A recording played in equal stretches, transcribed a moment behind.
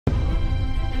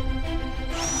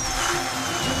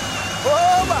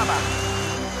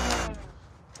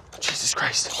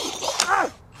Christ.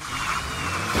 Ah!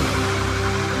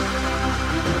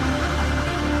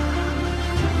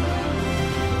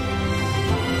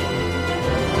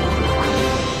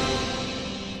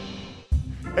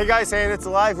 Hey guys, saying it's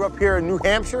alive. We're up here in New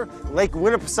Hampshire, Lake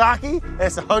Winnipesaukee, and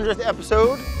it's the 100th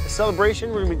episode, a celebration.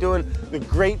 We're gonna be doing the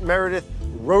Great Meredith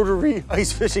Rotary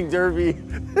Ice Fishing Derby.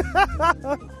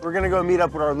 We're gonna go meet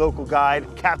up with our local guide,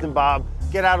 Captain Bob,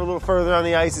 get out a little further on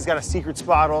the ice. He's got a secret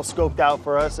spot all scoped out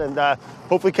for us, and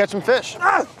hopefully catch some fish.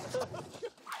 Ah!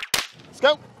 Let's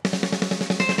go.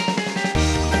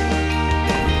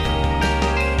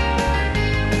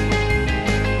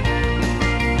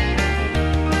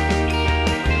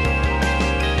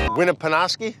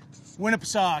 Winnipesaukee?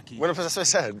 Winnipesaukee. That's what I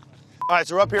said. All right,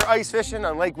 so we're up here ice fishing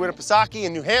on Lake Winnipesaukee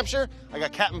in New Hampshire. I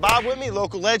got Captain Bob with me,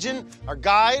 local legend, our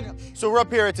guide. So we're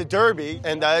up here, it's a derby,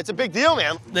 and it's a big deal,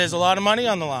 man. There's a lot of money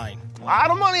on the line. A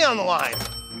lot of money on the line.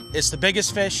 It's the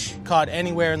biggest fish caught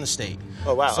anywhere in the state.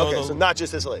 Oh, wow, so okay, so not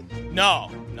just this lake.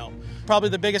 No. Probably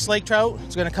the biggest lake trout.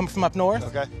 It's gonna come from up north.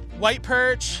 Okay. White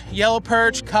perch, yellow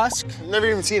perch, cusk. Never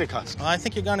even seen a cusk. Well, I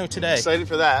think you're gonna today. Excited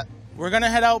for that. We're gonna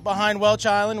head out behind Welch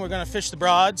Island. We're gonna fish the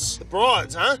Broads. The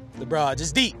Broads, huh? The Broads.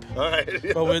 It's deep. All right.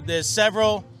 But there's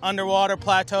several underwater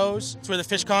plateaus. It's where the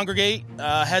fish congregate.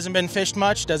 Hasn't been fished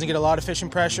much. Doesn't get a lot of fishing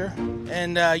pressure.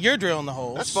 And you're drilling the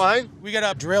holes. That's fine. We got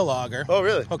a drill auger. Oh,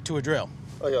 really? Hooked to a drill.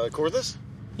 Oh, yeah, like cordless?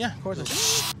 Yeah,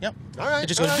 cordless. Yep. All right. It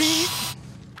just goes beep.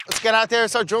 Let's get out there and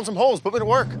start drilling some holes. Put me to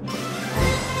work.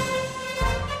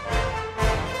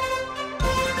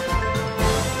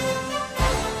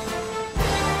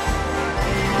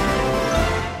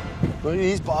 Look at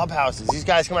these Bob houses. These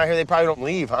guys come out here, they probably don't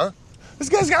leave, huh? This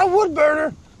guy's got a wood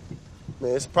burner. Man,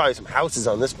 there's probably some houses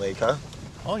on this lake, huh?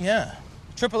 Oh, yeah.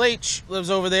 Triple H lives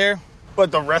over there.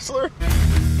 But the wrestler?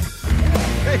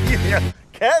 Yeah.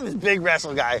 Kev is a big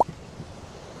wrestle guy.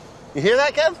 You hear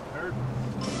that, Kev? Heard.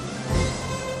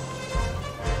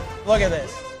 Look at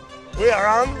this. We are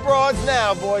on the Broads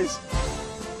now, boys.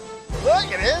 Look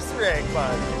at this rig,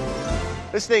 bud.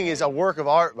 This thing is a work of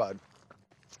art, bud.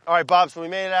 All right, Bob, so we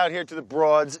made it out here to the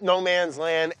Broads, no man's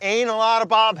land. Ain't a lot of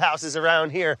Bob houses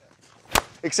around here,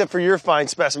 except for your fine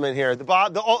specimen here. The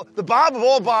Bob of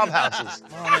all Bob houses.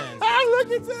 Oh,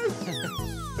 look at this.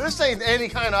 This ain't any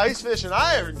kind of ice fishing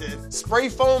I ever did. Spray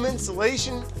foam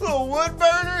insulation, little wood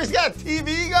burner. He's got a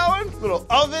TV going, little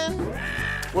oven.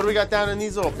 What do we got down in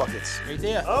these little buckets? Right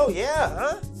there. Oh, yeah,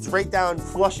 huh? Straight down,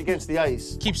 flush against the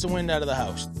ice. Keeps the wind out of the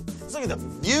house. Let's look at the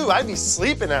view. I'd be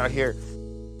sleeping out here.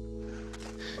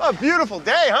 What a beautiful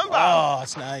day, huh, Bob? Oh,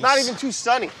 it's nice. Not even too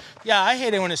sunny. Yeah, I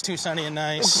hate it when it's too sunny and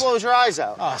nice. Just close your eyes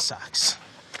out. Oh, it sucks.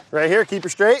 Right here, keep her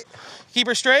straight. Keep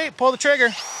her straight, pull the trigger.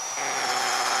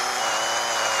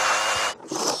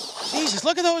 Jesus,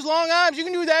 look at those long arms. You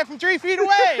can do that from 3 feet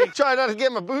away. Try not to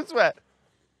get my boots wet.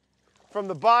 From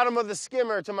the bottom of the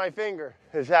skimmer to my finger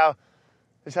is how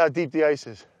deep the ice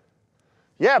is.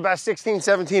 Yeah, about 16,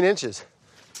 17 inches.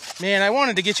 Man, I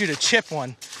wanted to get you to chip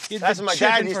one. That's what my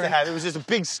dad used to have. It was just a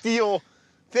big steel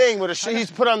thing with he used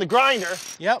to put on the grinder.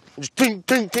 Yep. Just ting,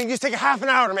 ting, ting. Just take a half an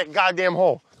hour to make a goddamn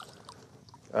hole.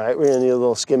 All right, we're gonna need a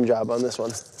little skim job on this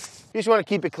one. You just wanna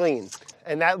keep it clean.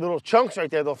 And that little chunks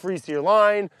right there, they'll freeze to your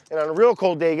line. And on a real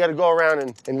cold day, you gotta go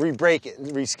around and re-break it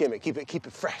and re-skim it. Keep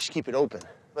it fresh, keep it open.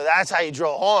 But that's how you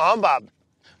drill a hole, huh, Bob?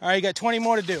 All right, you got 20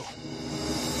 more to do.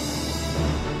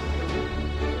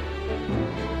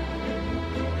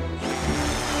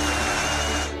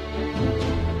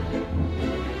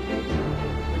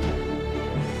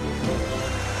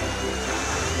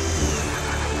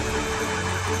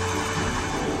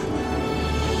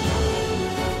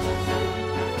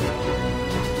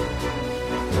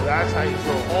 That's how you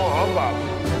drill a hole, huh, Bob?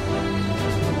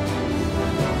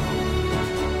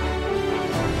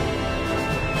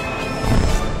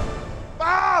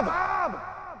 Bob!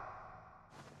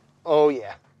 Oh,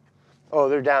 yeah. Oh,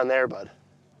 they're down there, bud.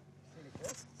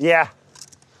 Yeah.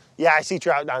 Yeah, I see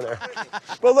trout down there.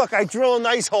 But look, I drill a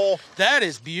nice hole. That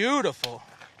is beautiful.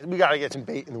 We gotta get some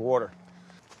bait in the water.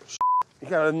 You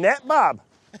got a net, Bob?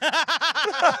 Good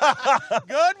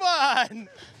one.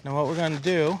 Now what we're gonna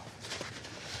do,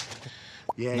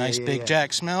 nice big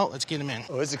jack smelt. Let's get him in.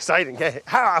 Oh, it's exciting. Okay.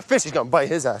 A fish is gonna bite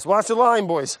his ass. Watch the line,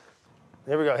 boys.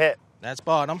 There we go, hit. That's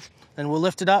bottom. Then we'll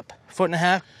lift it up,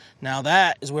 1.5 feet. Now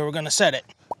that is where we're gonna set it.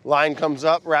 Line comes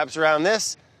up, wraps around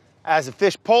this. As the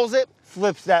fish pulls it,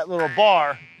 flips that little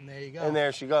bar. And there you go. And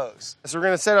there she goes. So we're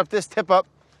gonna set up this tip up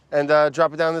and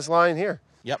drop it down this line here.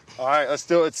 Yep. All right, let's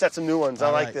do it. Let's set some new ones. I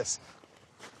like this.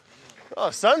 Oh,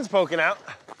 sun's poking out.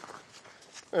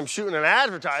 I'm shooting an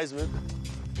advertisement.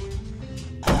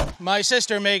 My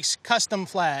sister makes custom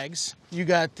flags. You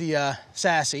got the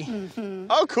Sassy. Mm-hmm.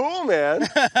 Oh, cool, man.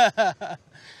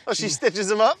 Oh, she stitches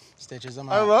them up? Stitches them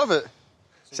up. I love it.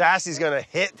 Sassy's gonna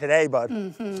hit today, bud.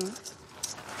 Mm-hmm.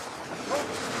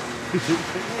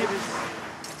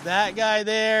 That guy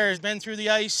there has been through the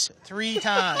ice 3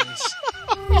 times.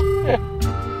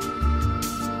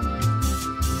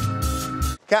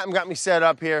 Captain got me set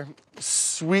up here.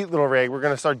 Sweet little rig. We're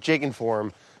gonna start jigging for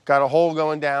him. Got a hole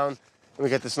going down, and we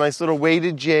got this nice little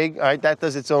weighted jig. All right, that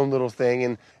does its own little thing.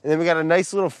 And then we got a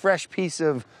nice little fresh piece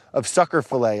of sucker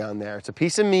fillet on there. It's a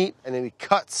piece of meat, and then he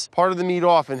cuts part of the meat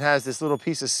off and has this little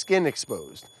piece of skin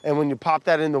exposed. And when you pop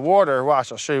that in the water,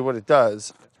 watch, I'll show you what it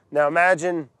does. Now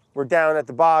imagine we're down at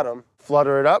the bottom,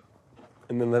 flutter it up,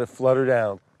 and then let it flutter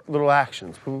down. Little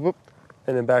actions, boop, boop, boop,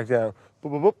 and then back down,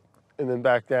 boop, boop, boop, and then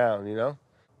back down, you know?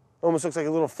 Almost looks like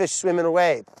a little fish swimming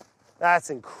away. That's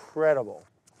incredible.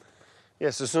 Yeah,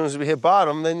 so as soon as we hit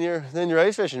bottom, then you're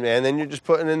ice fishing, man. Then you're just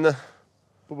putting in the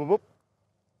boop, boop, boop.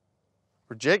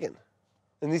 We're jigging.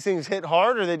 And these things hit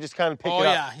hard, or they just kind of pick it up? Oh,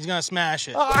 yeah, he's gonna smash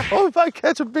it. Oh, if I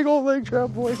catch a big old lake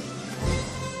trout, boy.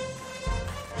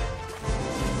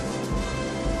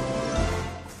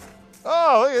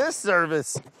 Oh, look at this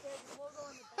service.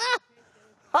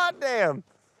 Hot damn.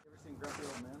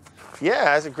 Yeah,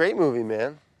 that's a great movie,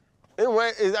 man.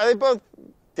 Anyway, are they both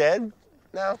dead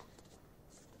now?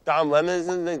 Dom Lemons,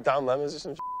 isn't it? Dom Lemons or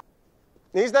some shit?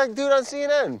 He's that dude on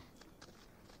CNN.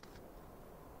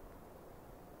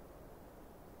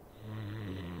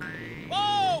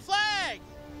 Whoa, flag!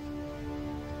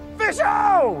 Fish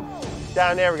on!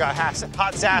 Down there we got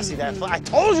hot Sassy. I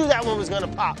told you that one was gonna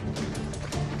pop.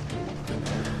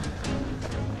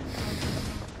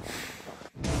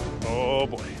 Oh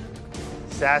boy.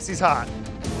 Sassy's hot.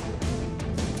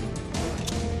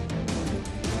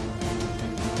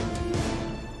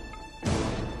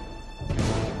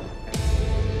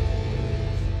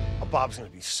 Oh, Bob's gonna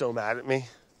be so mad at me.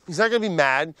 He's not gonna be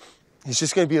mad. He's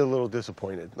just gonna be a little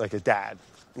disappointed, like a dad,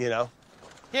 you know?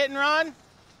 Hit and run?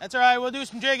 That's all right, we'll do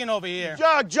some jigging over here.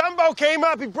 Jumbo came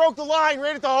up, he broke the line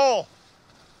right at the hole.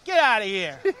 Get out of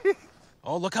here.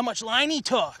 Oh, look how much line he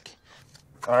took.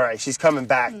 All right, she's coming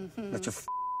back. Let your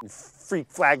freak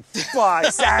flag fly,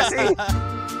 Sassy.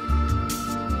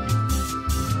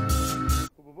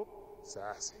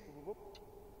 Sassy.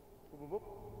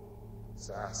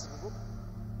 Sassy.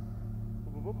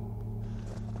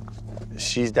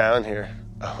 She's down here.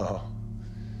 Oh,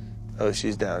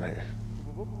 she's down here.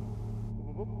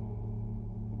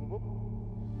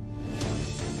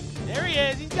 There he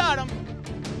is, he's got him.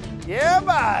 Yeah,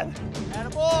 bud.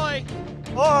 Attaboy.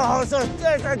 Oh,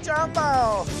 there's a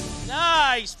jumbo.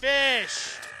 Nice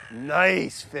fish.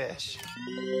 Nice fish.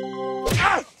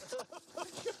 Ah!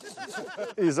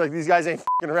 He's like, these guys ain't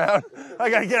f***ing around. I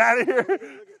gotta get out of here.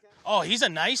 Oh, he's a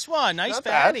nice one. Nice Not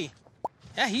fatty.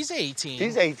 Yeah, he's 18.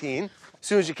 He's 18. As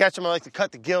soon as you catch them, I like to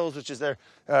cut the gills, which is their,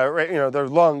 their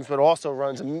lungs, but also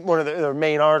runs one of their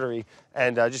main artery,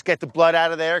 and just get the blood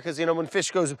out of there. Because when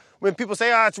when people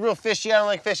say, "Oh, it's real fishy," I don't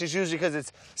like fish. It's usually because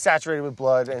it's saturated with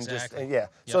blood, and exactly.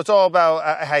 Yep. So it's all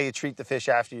about how you treat the fish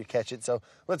after you catch it. So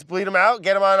let's bleed him out,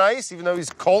 get him on ice, even though he's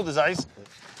cold as ice.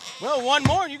 Well, one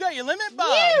more, you got your limit, Bob.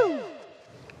 Woo! You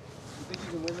think you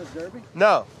can win this derby?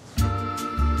 No.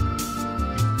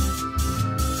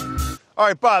 All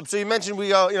right, Bob, so you mentioned we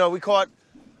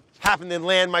happened to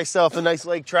land myself a nice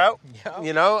lake trout,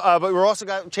 yeah. But we're also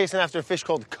chasing after a fish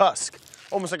called cusk,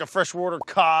 almost like a freshwater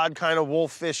cod, kind of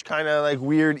wolfish, kind of like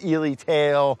weird eely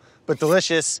tail, but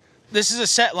delicious. This is a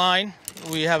set line.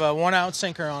 We have a 1 ounce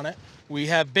sinker on it. We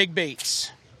have big baits.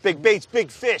 Big baits,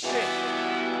 big fish.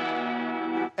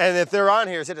 And if they're on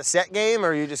here, is it a set game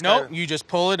or you just Nope, you just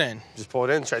pull it in. Just pull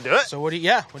it in, should I do it? So what do you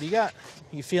got?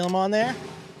 You feel them on there?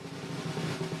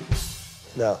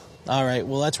 No. All right,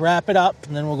 well, let's wrap it up,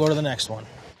 and then we'll go to the next one.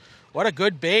 What a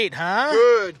good bait, huh?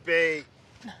 Good bait.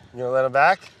 You gonna let him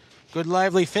back? Good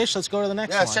lively fish. Let's go to the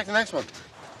next one. Yeah, let's check the next one.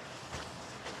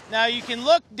 Now, you can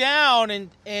look down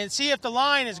and see if the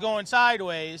line is going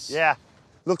sideways. Yeah.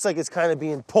 Looks like it's kind of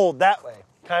being pulled that way.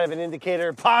 Kind of an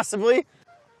indicator, possibly.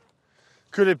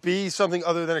 Could it be something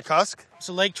other than a cusk? It's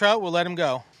a lake trout. We'll let him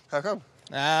go. How come?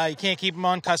 You can't keep them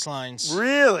on cuss lines.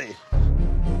 Really?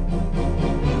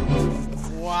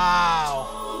 Wow.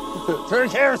 Turn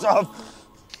the cameras off.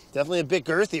 Definitely a bit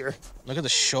girthier. Look at the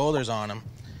shoulders on him.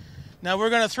 Now we're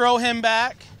going to throw him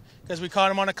back because we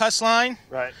caught him on a cuss line.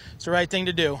 Right. It's the right thing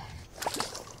to do.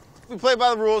 We play by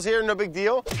the rules here, no big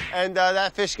deal. And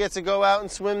that fish gets to go out and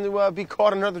swim to be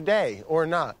caught another day, or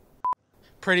not.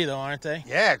 Pretty though, aren't they?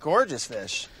 Yeah, gorgeous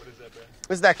fish. What is that, Brad?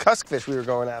 This is that cusk fish we were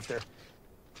going after.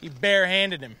 You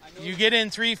barehanded him. You get in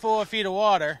 3-4 feet of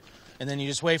water, and then you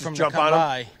just wait for him to jump come on him?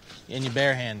 by, and you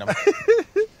barehand him.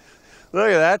 Look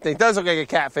at that thing. It does look like a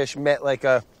catfish met like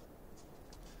a,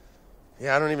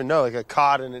 yeah, I don't even know, like a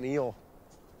cod and an eel.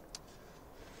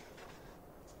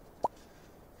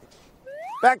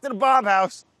 Back to the Bob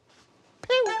house.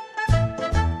 Pew.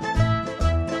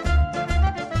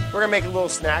 We're gonna make a little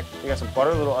snack. We got some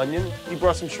butter, a little onion. He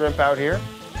brought some shrimp out here.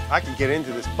 I can get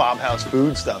into this Bob house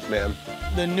food stuff, man.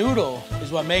 The noodle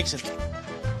is what makes it.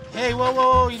 Hey, whoa,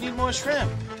 whoa, you need more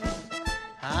shrimp.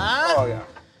 Huh? Oh, yeah.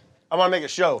 I want to make a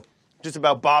show just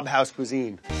about Bob house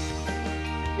cuisine.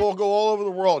 We'll go all over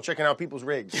the world checking out people's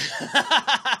rigs.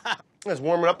 Let's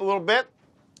warm it up a little bit.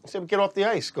 Let's get off the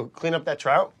ice. Go clean up that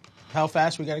trout. How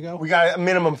fast we gotta go? We got a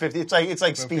minimum 50. It's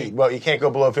like speed. Well, you can't go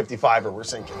below 55 or we're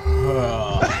sinking.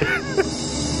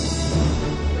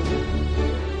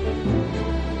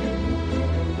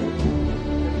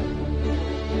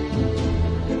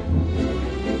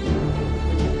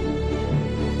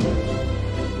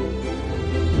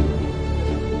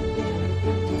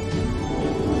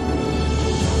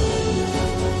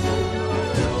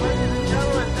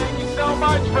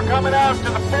 For coming out to the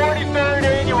 43rd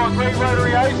annual Great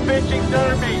Rotary Ice Fishing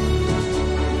Derby.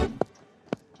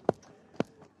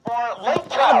 For Lake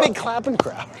Trout. A big clapping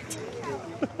crowd.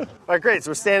 All right, great. So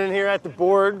we're standing here at the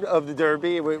board of the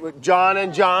Derby with John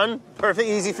and John. Perfect,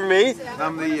 easy for me.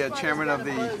 I'm the chairman of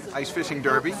the Ice Fishing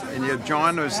Derby, and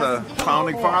John was the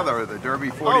founding father of the Derby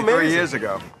 43 years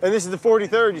ago. And this is the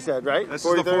 43rd, you said, right? This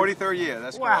is the 43rd year,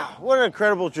 that's wow, correct. What an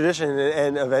incredible tradition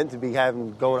and event to be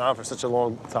having going on for such a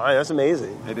long time. That's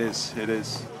amazing. It is, it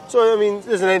is. So, I mean,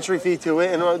 there's an entry fee to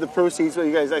it, and the proceeds, what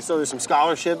you guys, I saw there's some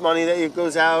scholarship money that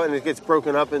goes out, and it gets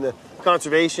broken up into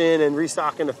conservation and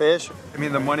restocking the fish. I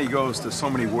mean, the money goes to so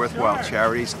many worthwhile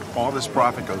charities. All this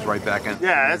profit goes right back in.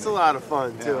 Yeah, that's a lot of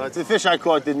fun, too. Yeah. The fish I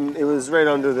caught it was right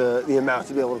under the amount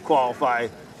to be able to qualify.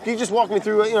 Can you just walk me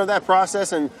through, that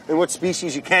process and what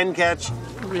species you can catch?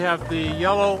 We have the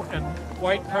yellow and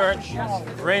white perch,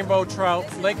 rainbow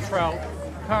trout, lake trout,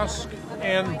 cusk,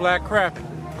 and black crappie.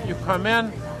 You come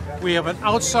in, we have an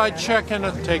outside check-in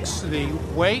that takes the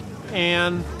weight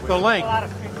and the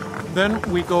length. Then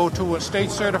we go to a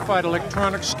state-certified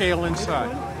electronic scale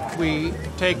inside. We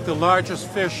take the largest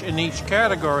fish in each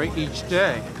category each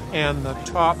day, and the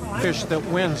top fish that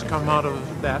wins come out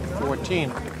of that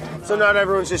 14. So not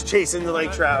everyone's just chasing the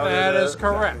lake trout. That is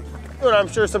correct. Well, I'm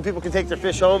sure some people can take their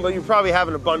fish home, but you probably have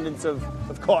an abundance of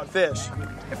caught fish.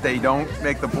 If they don't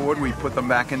make the board, we put them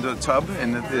back into the tub,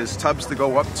 and there's tubs to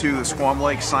go up to the Squam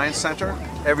Lake Science Center.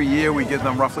 Every year we give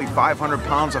them roughly 500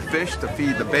 pounds of fish to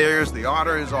feed the bears, the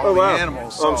otters, all the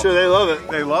animals. So I'm sure they love it.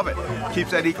 They love it.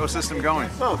 Keeps that ecosystem going.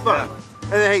 Oh, fun. Yeah.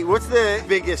 And then, hey, what's the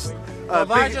biggest? The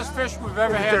largest fish we've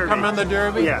ever had come in the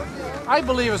Derby? Yeah. I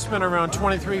believe it's been around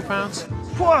 23 pounds.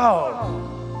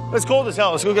 Whoa! It's cold as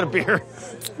hell. Let's go get a beer.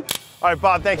 All right,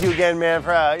 Bob, thank you again, man,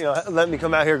 for letting me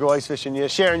come out here, go ice fishing,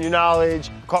 sharing your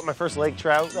knowledge. Caught my first lake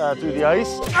trout through the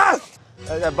ice. Ah!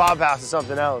 That Bob house is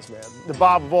something else, man. The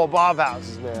Bob of all Bob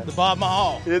houses, man. The Bob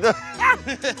Mahal. Yeah,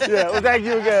 well, thank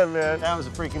you again, man. That was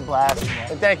a freaking blast.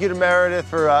 And thank you to Meredith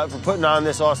for putting on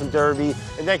this awesome derby.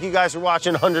 And thank you guys for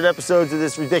watching 100 episodes of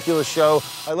this ridiculous show.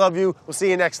 I love you. We'll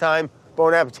see you next time.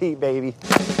 Bon appetit, baby.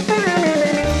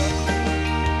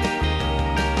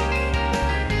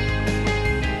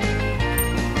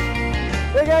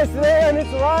 Hey guys, today on It's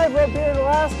Alive, we're up here in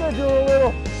Alaska doing a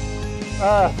little,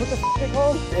 what the f*** they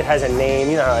called? It has a name,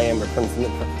 you know how I am with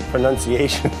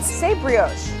pronunciations. Say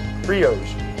brioche.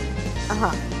 Brioche.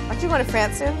 Uh-huh. Aren't you going to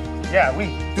France soon? Yeah, we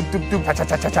doop doop doop cha cha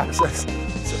cha cha cha.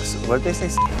 What did they say?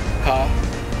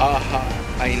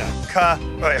 Aina. Ka.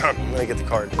 Wait, let me get the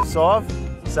card. Sov,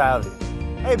 Saudi.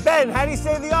 Hey Ben, how do you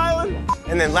say the island?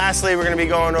 And then lastly, we're gonna be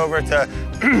going over to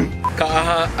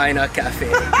Ka'aha Aina Cafe.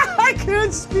 I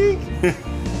can't speak.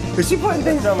 Is she putting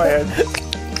things on my head?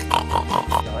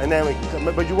 And then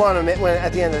but you want them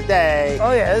at the end of the day.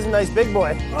 Oh yeah, this is a nice big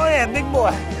boy. Oh yeah, big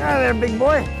boy. Ah, there, big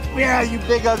boy. Yeah, you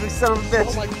big ugly son of a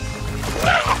bitch.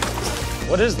 Oh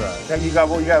what is that? You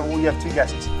have two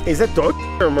guesses. Is that dog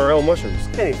or morel mushrooms?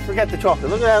 Hey, forget the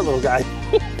chocolate. Look at that little guy.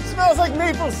 It smells like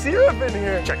maple syrup in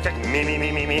here. Check. Me.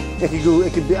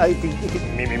 It could be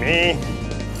me.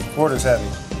 Order's heavy.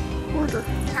 Order.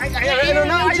 I don't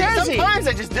know. Sometimes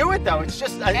I just do it though. It's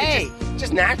just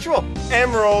just natural.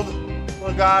 Emerald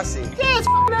Lagasse. Yeah, it's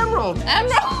emerald.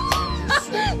 Emerald. That's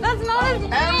not his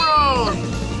name. Emerald.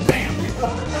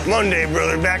 Bam. Monday,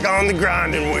 brother, back on the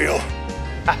grinding wheel.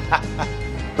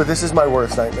 But this is my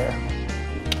worst nightmare.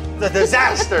 The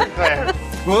disaster. Okay.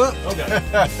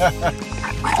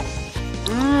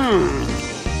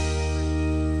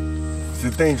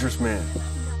 He's a dangerous man.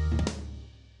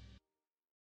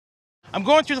 I'm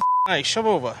going through the ice. Shove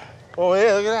over. Oh,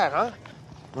 yeah, look at that, huh?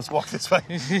 Let's walk this way.